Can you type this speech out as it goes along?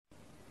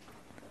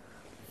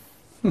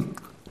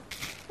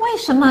为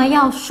什么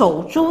要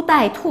守株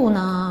待兔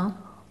呢？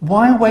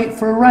 Why wait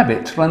for a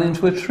rabbit to run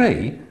into a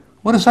tree?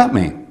 What does that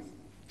mean?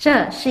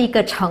 这是一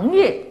个成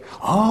语。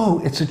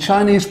Oh, it's a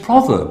Chinese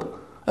proverb.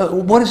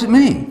 What does it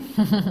mean?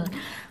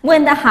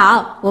 问得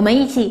好，我们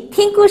一起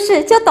听故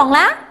事就懂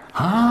啦。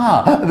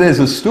Ah,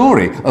 there's a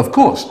story. Of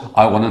course,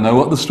 I want to know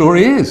what the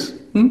story is.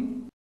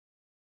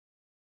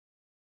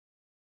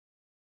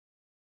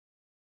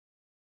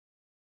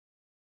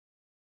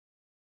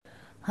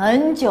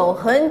 很久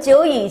很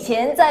久以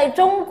前，在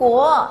中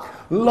国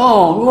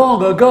Long,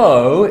 long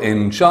ago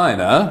in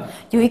China,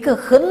 有一个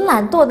很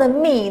懒惰的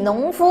米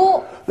农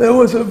夫， there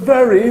was a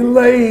very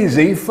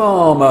lazy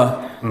farmer.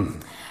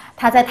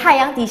 他在太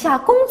阳底下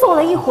工作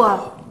了一会儿。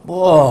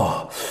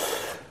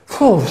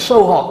Oh,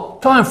 so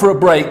hot. Time for a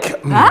break.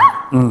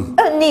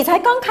 你才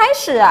刚开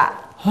始啊！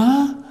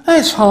 Huh?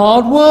 It's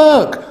hard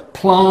work.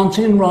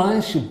 Planting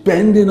rice, you're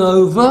bending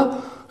over.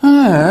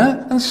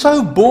 And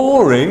so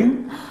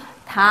boring.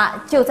 他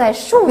就在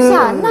树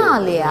下纳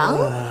凉。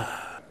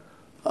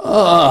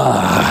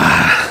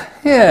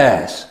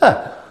Yes.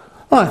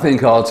 I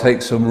think I'll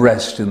take some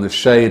rest in the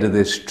shade of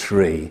this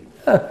tree.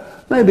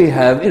 Maybe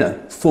have,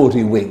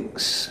 40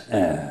 winks.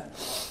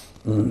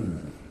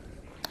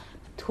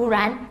 突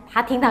然，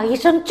他听到一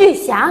声巨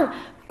响，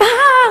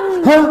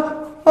砰！ Huh?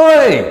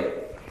 Oi!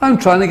 I'm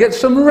trying to get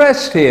some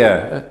rest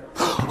here.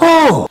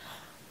 Oh!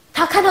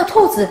 他看到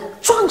兔子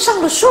撞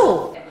上了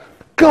树。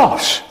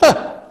 Gosh!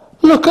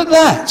 Look at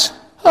that!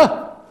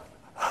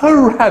 A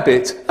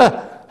rabbit!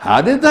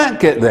 How did that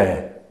get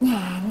there?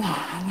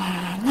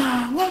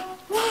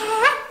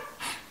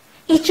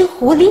 一只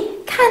狐狸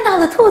看到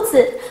了兔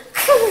子，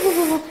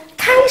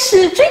开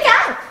始追赶。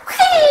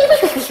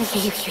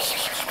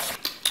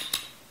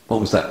 What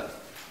was that?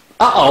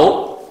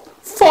 Uh-oh!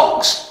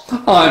 Fox!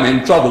 I'm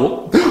in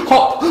trouble.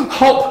 Hop,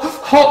 hop,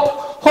 hop,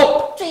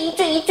 hop. 追！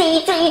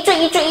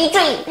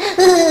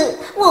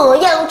我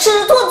要吃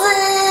兔子！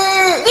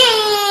耶！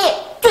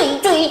追！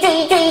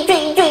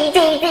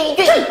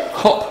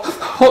 Hop,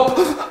 hop,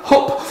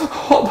 hop,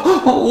 hop.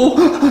 Oh,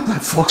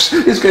 that fox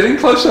is getting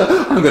closer.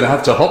 I'm going to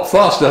have to hop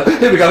faster.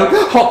 Here we go.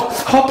 Hop,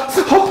 hop,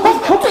 hop,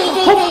 hop, hop. 追！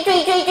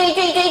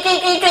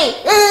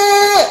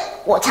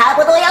我差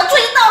不多要追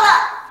到了，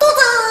兔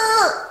子！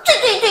追！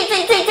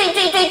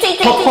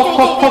 Hop, hop,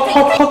 hop, hop,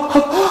 hop, hop,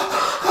 hop.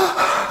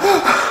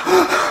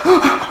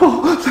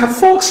 Oh, that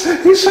fox,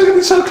 he's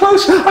getting so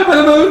close. I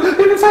better move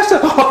even faster.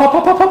 Hop, hop,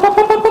 hop, hop, hop,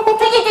 hop, hop, hop,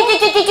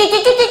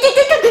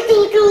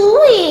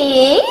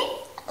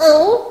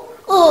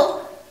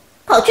 hop.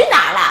 跑去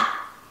哪了？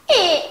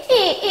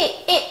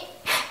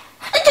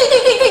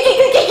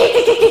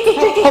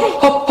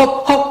 Hop, hop,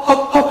 hop, hop,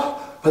 hop, hop.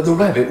 But the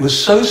rabbit was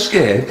so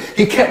scared,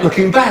 he kept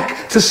looking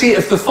back to see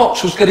if the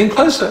fox was getting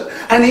closer.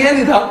 And he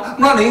ended up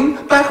running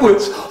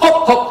backwards.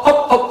 Hop, hop,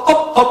 hop, hop,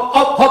 hop, hop,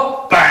 hop,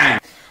 hop, bang!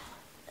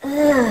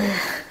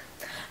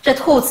 这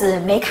兔子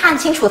没看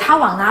清楚它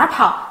往哪儿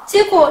跑，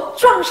结果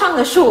撞上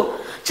了树。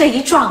这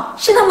一撞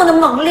是那么的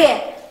猛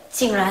烈，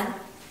竟然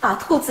把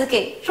兔子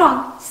给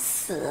撞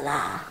死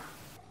了。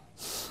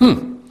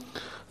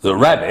The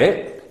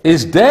rabbit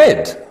is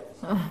dead.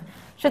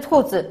 这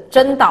兔子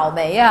真倒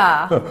霉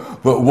啊！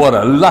 But what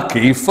a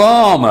lucky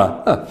farmer.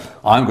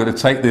 I'm going to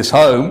take this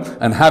home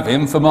and have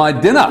him for my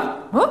dinner.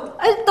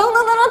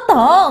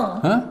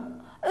 等，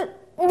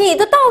你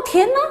的稻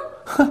田呢？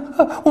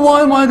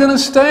 Why am I going to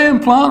stay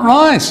and plant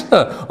rice?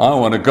 I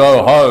want to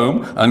go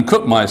home and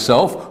cook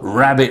myself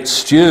rabbit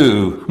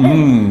stew.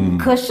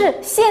 可是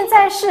现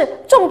在是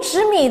种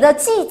植米的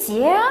季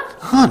节啊！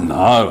 Oh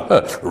no,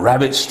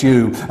 rabbit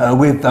stew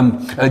with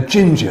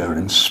ginger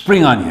and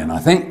spring onion, I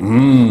think.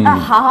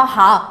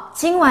 好，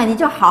今晚你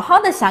就好好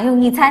的享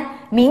用一餐，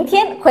明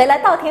天回来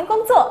稻田工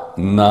作。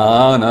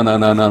 No.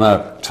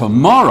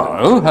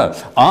 Tomorrow,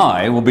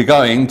 I will be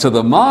going to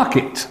the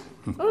market.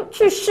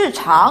 去市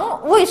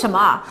场？为什么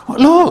啊？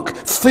 Look,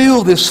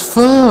 feel this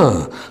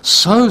fur.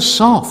 So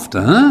soft,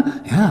 huh?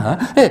 Yeah,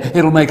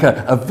 it'll make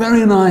a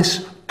very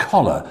nice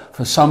collar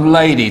for some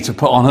lady to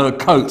put on her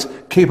coat,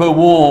 keep her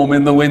warm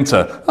in the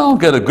winter. I'll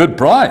get a good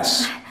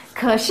price.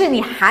 可是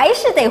你还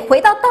是得回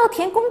到稻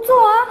田工作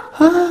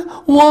啊！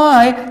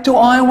 Why do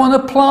I want to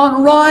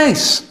plant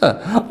rice?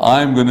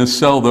 I'm going to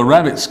sell the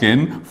rabbit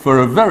skin for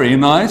a very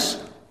nice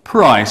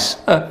price.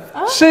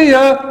 See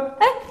ya!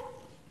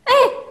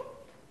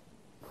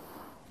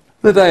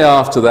 The day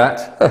after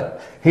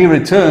that, he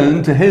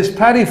returned to his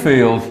paddy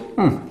field.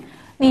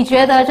 你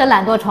觉得这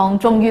懒惰虫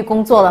终于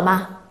工作了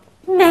吗？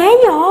没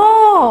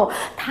有，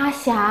他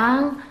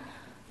想。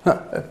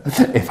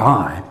 If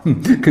I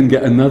can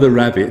get another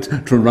rabbit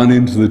to run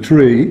into the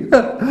tree,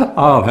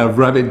 I'll have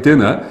rabbit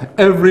dinner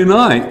every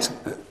night.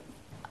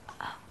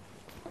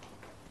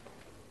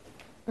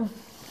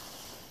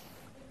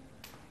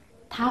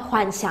 他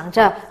幻想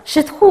着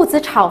吃兔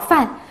子炒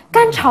饭、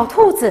干炒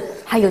兔子，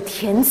还有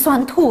甜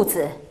酸兔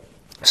子。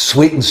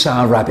 Sweet and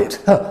sour rabbit.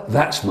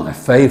 That's my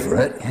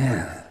favourite.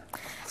 Yeah.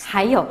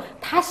 还有，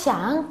他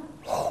想。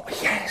 Oh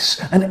yes. Yes,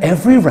 and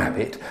every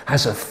rabbit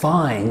has a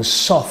fine,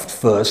 soft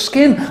fur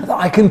skin that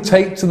I can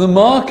take to the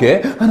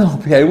market and I'll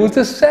be able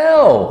to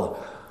sell.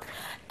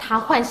 他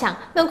幻想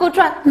能够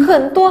赚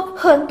很多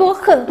很多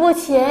很多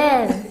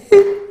钱。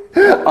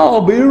I'll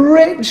be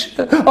rich.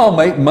 I'll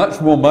make much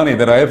more money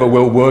than I ever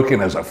will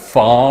working as a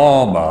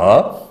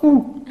farmer.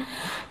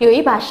 有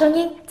一把声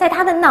音在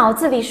他的脑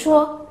子里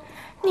说：“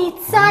你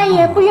再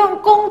也不用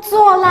工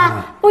作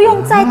了，不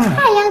用在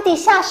太阳底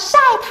下晒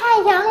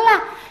太阳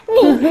了，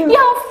你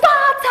要发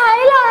财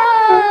了。”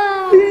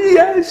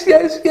 Yes,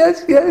 yes,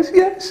 yes, yes,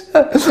 yes.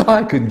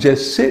 I can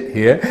just sit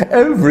here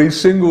every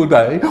single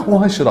day.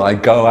 Why should I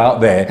go out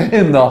there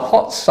in the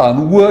hot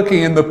sun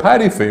working in the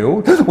paddy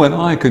field when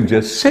I can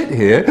just sit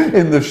here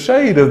in the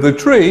shade of the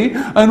tree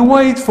and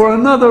wait for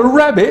another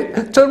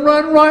rabbit to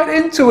run right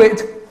into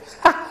it?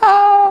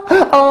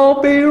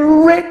 I'll be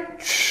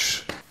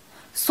rich.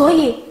 所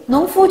以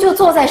农夫就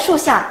坐在树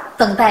下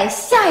等待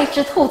下一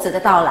只兔子的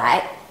到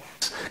来。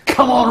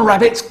Come on,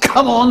 rabbits,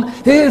 come on.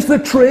 Here's the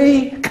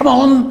tree. Come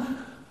on.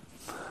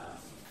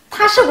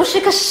 他是不是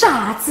个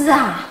傻子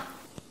啊？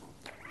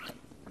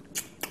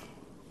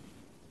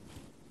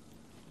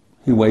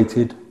 He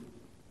waited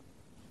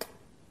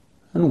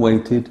and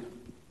waited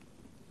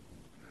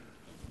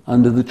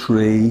under the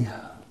tree.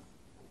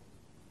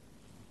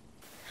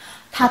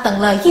 他等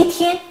了一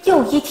天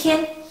又一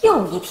天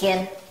又一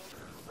天。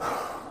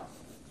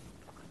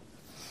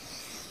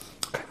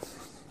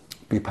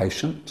Be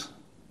patient.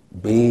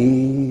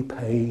 Be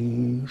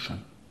patient.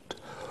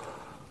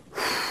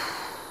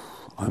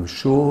 I'm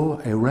sure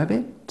a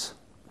rabbit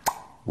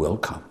will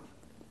come.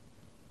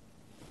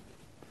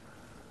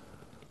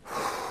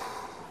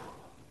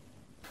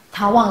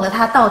 他忘了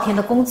他稻田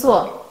的工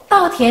作，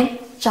稻田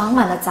长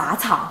满了杂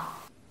草。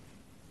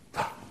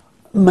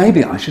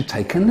 Maybe I should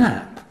take a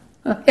nap.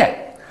 Yeah,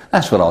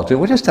 that's what I'll do.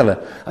 We'll just have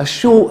a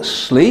short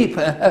sleep.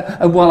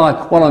 And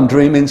while I'm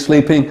dreaming,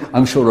 sleeping,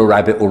 I'm sure a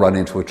rabbit will run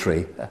into a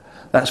tree.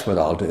 That's what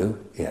I'll do,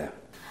 yeah.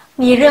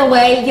 你认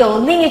为有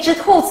另一只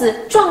兔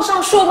子撞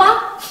上树吗？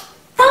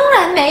当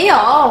然没有。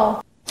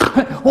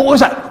What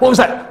was that? What was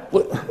that?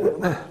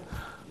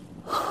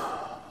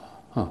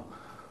 Oh,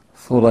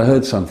 thought I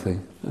heard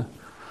something.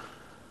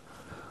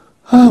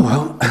 Oh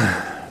well,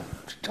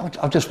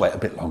 I'll just wait a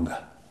bit longer.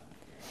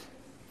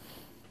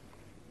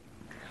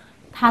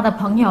 他的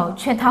朋友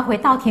劝他回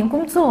稻田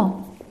工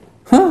作。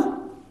Huh?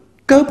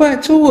 Go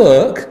back to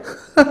work?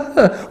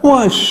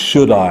 Why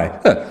should I?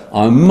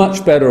 I'm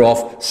much better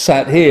off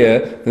sat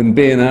here than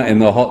being out in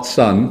the hot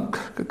sun.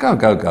 Go,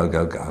 go, go,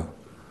 go, go.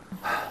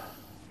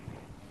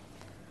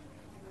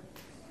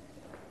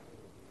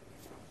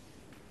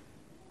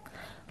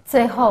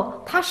 最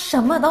后他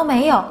什么都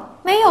没有，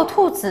没有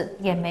兔子，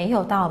也没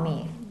有稻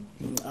米。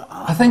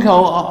 I think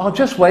I'll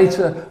just wait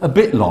a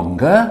bit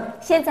longer.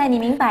 现在你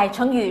明白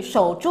成语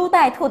守株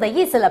待兔的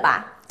意思了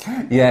吧？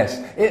 Yes,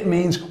 it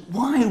means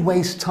why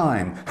waste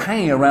time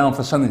hanging around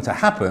for something to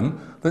happen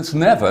that's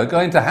never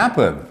going to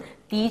happen?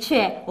 的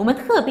确，我们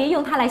特别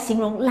用它来形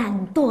容懒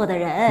惰的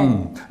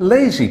人。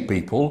Lazy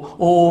people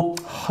or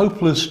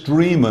hopeless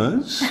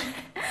dreamers.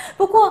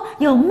 不过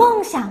有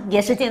梦想也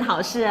是件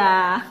好事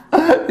啊。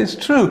It's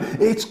true.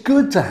 It's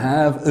good to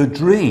have a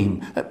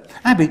dream.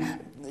 Abby,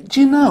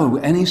 do you know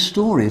any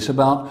stories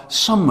about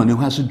someone who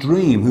has a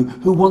dream,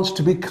 who wants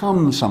to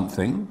become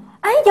something?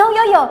 哎，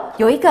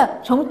有一个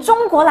从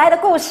中国来的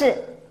故事。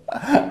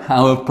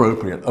 How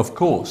appropriate. Of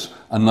course,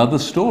 another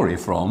story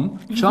from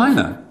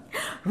China.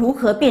 如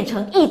何变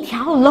成一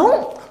条龙？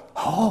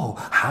 Oh,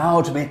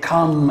 how to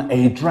become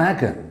a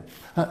dragon.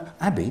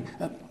 Abby,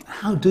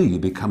 how do you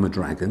become a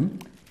dragon?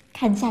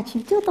 看下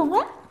去就懂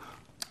了。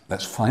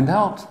 Let's find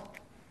out.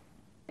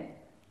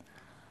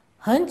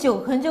 很久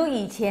很久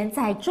以前，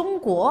在中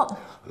国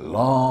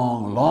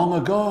Long,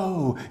 long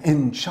ago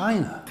in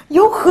China,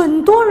 有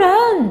很多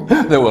人，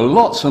 there were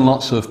lots and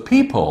lots of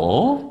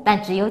people,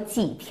 但只有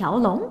几条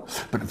龙。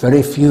 but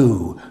very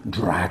few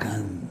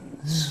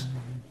dragons.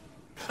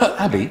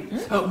 Abby,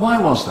 why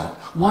was that?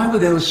 Why were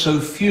there so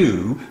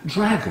few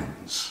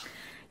dragons?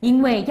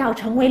 因为要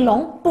成为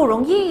龙不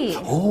容易。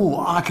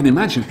 Oh, I can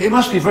imagine. It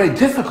must be very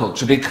difficult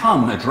to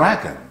become a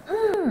dragon.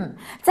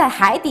 在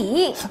海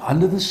底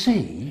Under the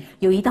sea,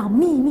 有一道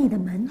秘密的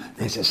门，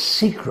 there's a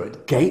secret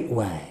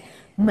gateway.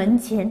 门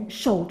前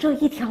守着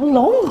一条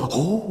龙，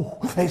 Oh,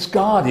 it's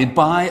guarded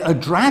by a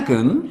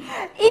dragon.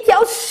 一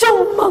条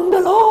凶猛的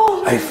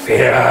龙。 A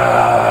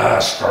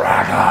fierce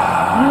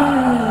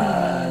dragon.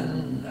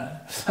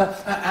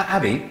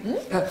 Abby,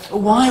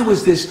 why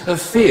was this a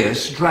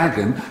fierce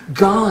dragon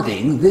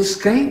guarding this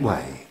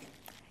gateway?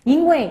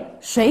 因为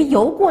谁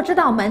游过这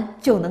道门，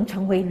就能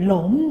成为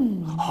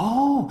龙。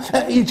 Oh,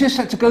 you just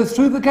had to go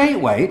through the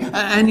gateway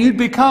and you'd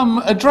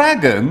become a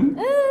dragon?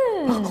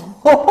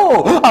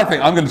 Oh, I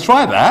think I'm going to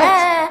try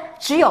that.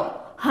 只有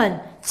很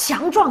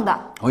强壮的，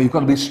 Oh, you've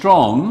got to be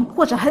strong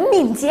或者很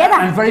敏捷的，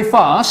 and very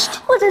fast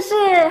或者是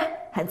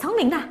很聪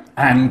明的，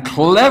 and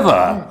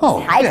clever.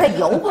 Oh, 才可 yeah. 以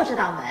游过这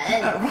道门。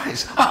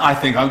 Right. I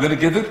think I'm going to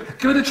give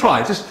it a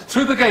try. Just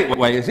through the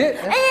gateway, is it?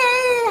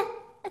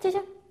 这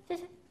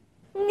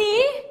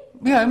你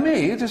Yeah,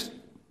 me. Just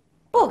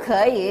不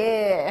可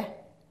以，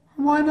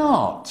 why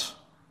not?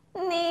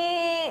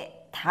 你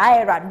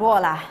太软弱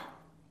了，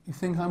 You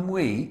think I'm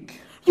weak?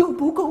 又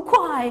不够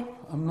快，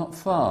 I'm not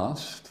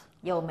fast.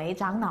 又没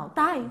长脑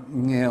袋。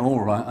 Yeah,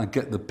 all right. I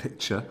get the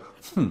picture.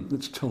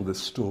 Let's tell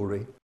this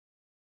story.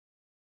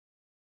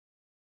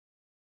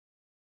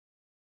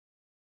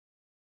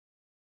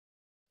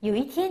 有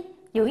一天，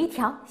有一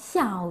条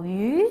小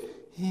鱼，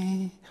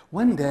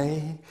 One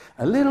day,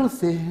 a little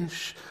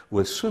fish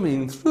was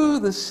swimming through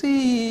the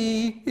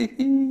sea.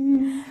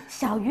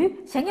 小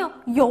鱼想要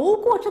游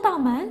过这道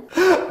门，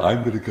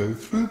 I'm going to go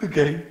through the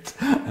gate,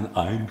 and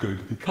I'm going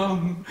to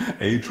become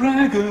a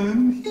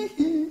dragon.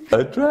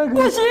 A dragon.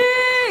 不行！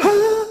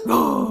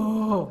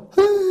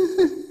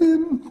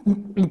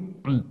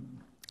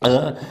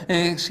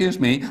 Excuse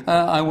me,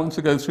 I want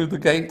to go through the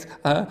gate.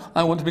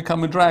 I want to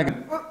become a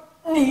dragon.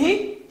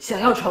 你想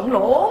要成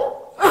龙？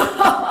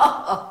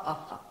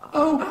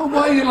 Oh,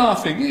 why are you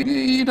laughing?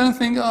 You don't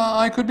think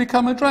I could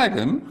become a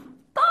dragon?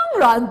 当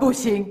然不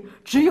行，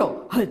只有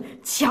很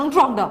强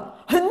壮的、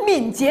很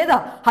敏捷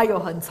的，还有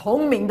很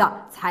聪明的，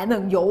才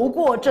能游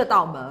过这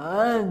道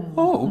门。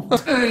 Oh,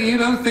 you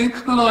don't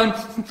think that I'm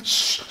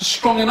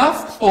strong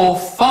enough, or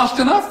fast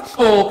enough,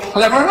 or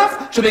clever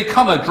enough to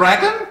become a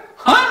dragon?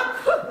 Huh?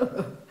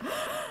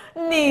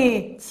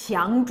 你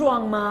强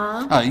壮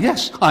吗？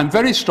 Yes, I'm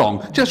very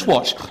strong. Just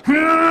watch.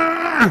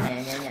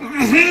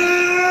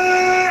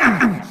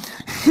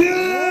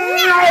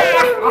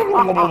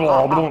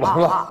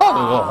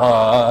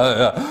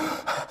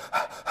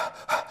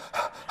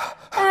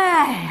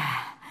 哎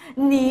呀，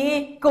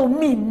你够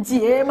敏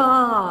捷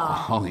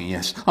吗？ Oh,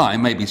 yes, I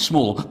may be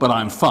small, but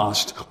I'm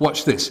fast.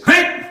 Watch this.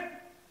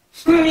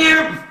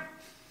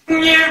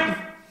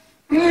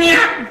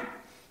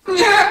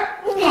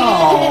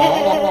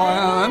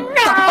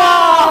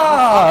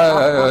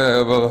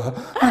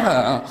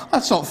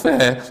 That's not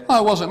fair.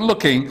 I wasn't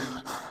looking.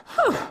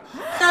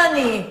 那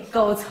你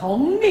够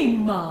聪明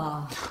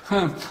吗？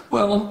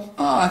 Well,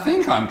 I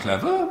think I'm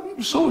clever,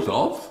 sort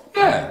of.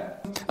 Yeah.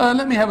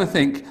 Let me have a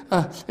think.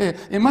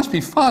 It must be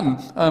fun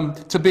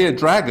to be a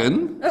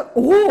dragon.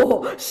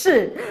 哦，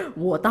是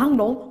我当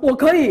龙，我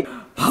可以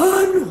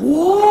喷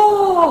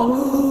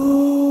火。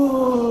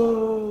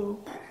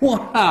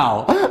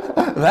 Wow,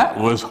 that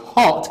was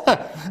hot.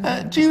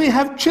 Do you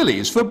have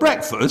chilies for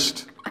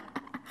breakfast?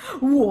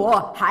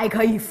 我还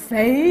可以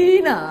飞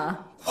呢。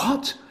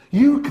 What?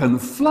 You can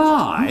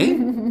fly?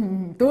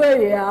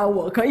 对呀，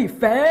我可以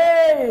飞。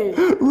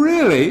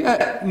 Really?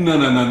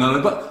 No.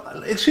 But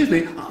excuse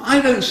me, I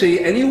don't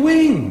see any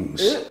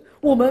wings.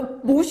 我们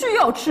不需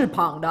要翅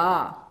膀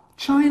的。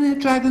 China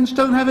dragons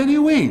don't have any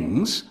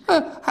wings.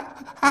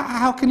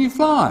 How can you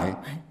fly?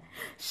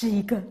 是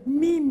一个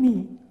秘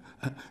密。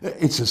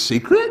 It's a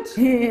secret?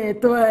 嘿，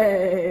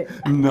对，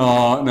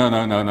 No.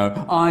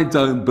 I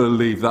don't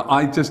believe that.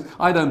 I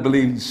don't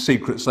believe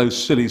secrets, those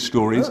silly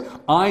stories.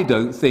 I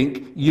don't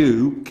think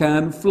you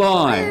can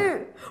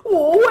fly.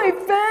 我会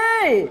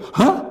飞。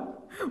 Huh?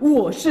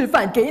 我示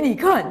范给你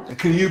看。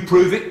 Can you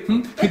prove it?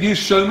 Could you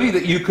show me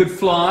that you could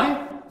fly?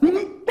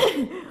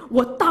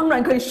 我当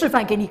然可以示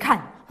范给你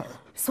看。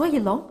所以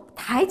龙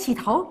抬起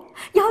头，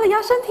摇了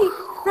摇身体，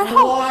然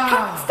后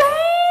它飞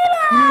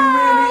You 了。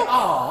 really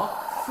are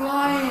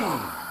flying.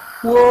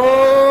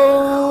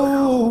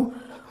 Whoa!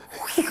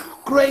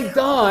 Great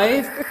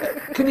dive.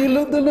 Can you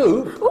loop the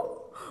loop?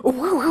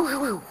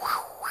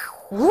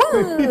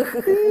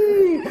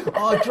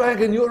 Oh,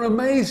 dragon, you're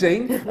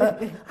amazing.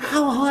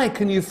 How high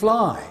can you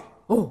fly?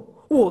 哦，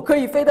我可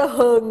以飞得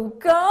很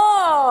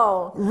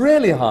高，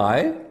 Really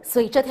high?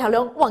 所以这条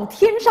龙往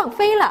天上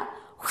飞了。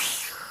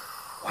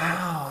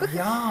 Wow,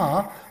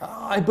 yeah.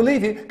 I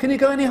believe you. Can you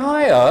go any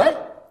higher?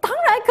 当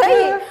然可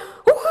以。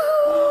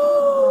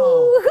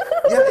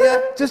 Yeah,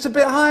 just a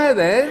bit higher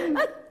then.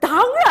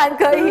 当然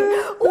可以。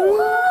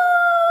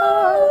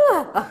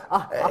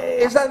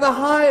 Is that the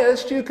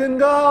highest you can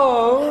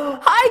go?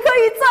 还可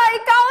以再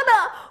高的。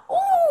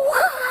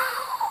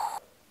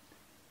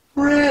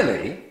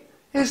 Really?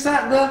 Is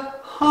that the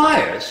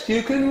highest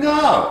you can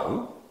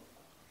go?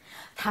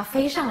 它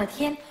飞上了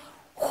天，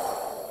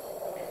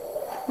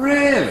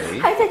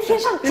 Really? 还在天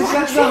上 Is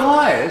转 that the 圈。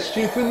 highest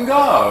you can go?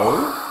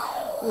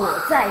 我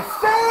在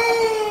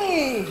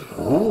飞。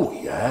 Oh,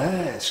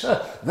 yes.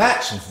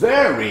 That's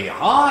very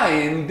high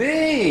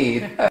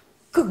indeed.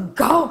 更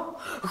高，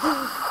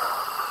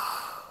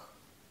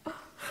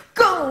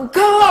更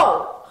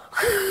高，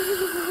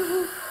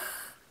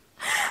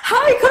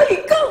还可以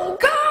更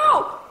高。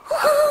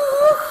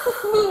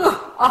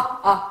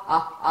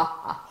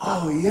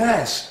 Oh,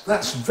 yes.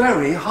 That's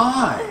very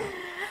high.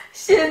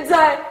 现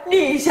在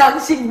你相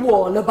信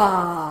我了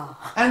吧？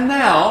 And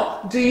now,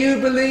 do you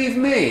believe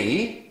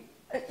me?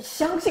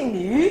 相信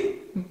你？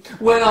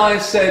 When I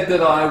said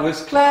that I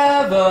was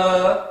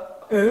clever.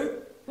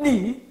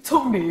 你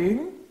聪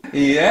明？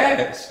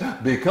 Yes,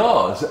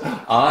 because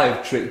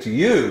I've tricked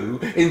you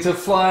into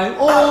flying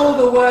all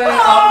the way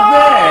up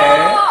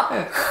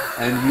there.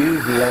 And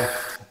you've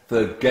left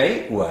the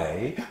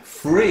gateway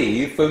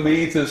free for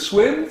me to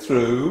swim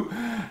through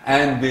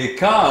and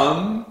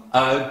become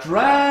a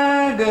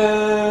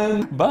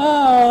dragon.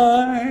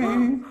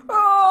 Bye.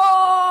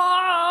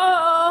 啊！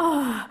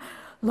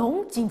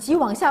龙紧急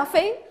往下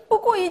飞，不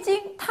过已经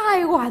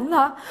太晚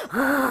了。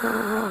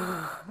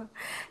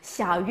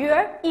小鱼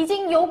儿已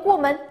经游过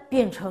门，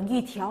变成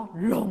一条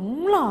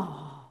龙了。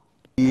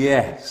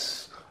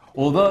Yes.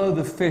 Although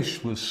the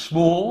fish was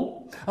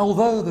small,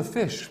 although the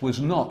fish was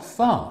not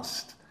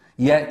fast,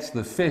 yet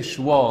the fish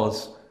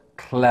was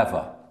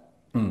clever.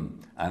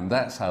 And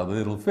that's how the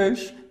little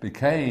fish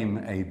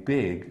became a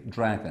big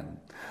dragon.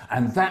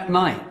 And that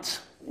night,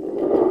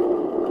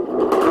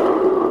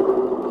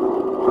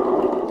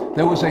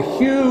 there was a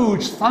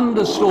huge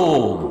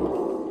thunderstorm.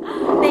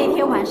 那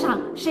天晚上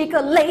是一个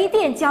雷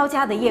电交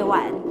加的夜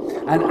晚。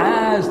And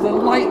as the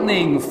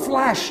lightning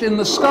flashed in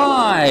the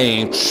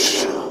sky,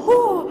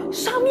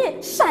 上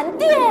面闪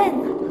电。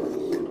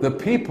the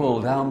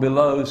people down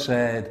below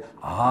said,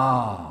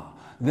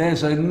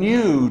 there's a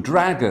new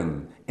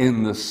dragon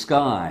in the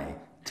sky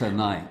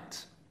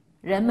tonight.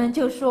 人们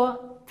就说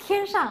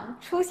天上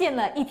出现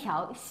了一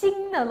条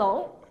新的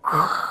龙。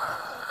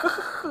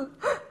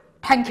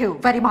Thank you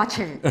very much.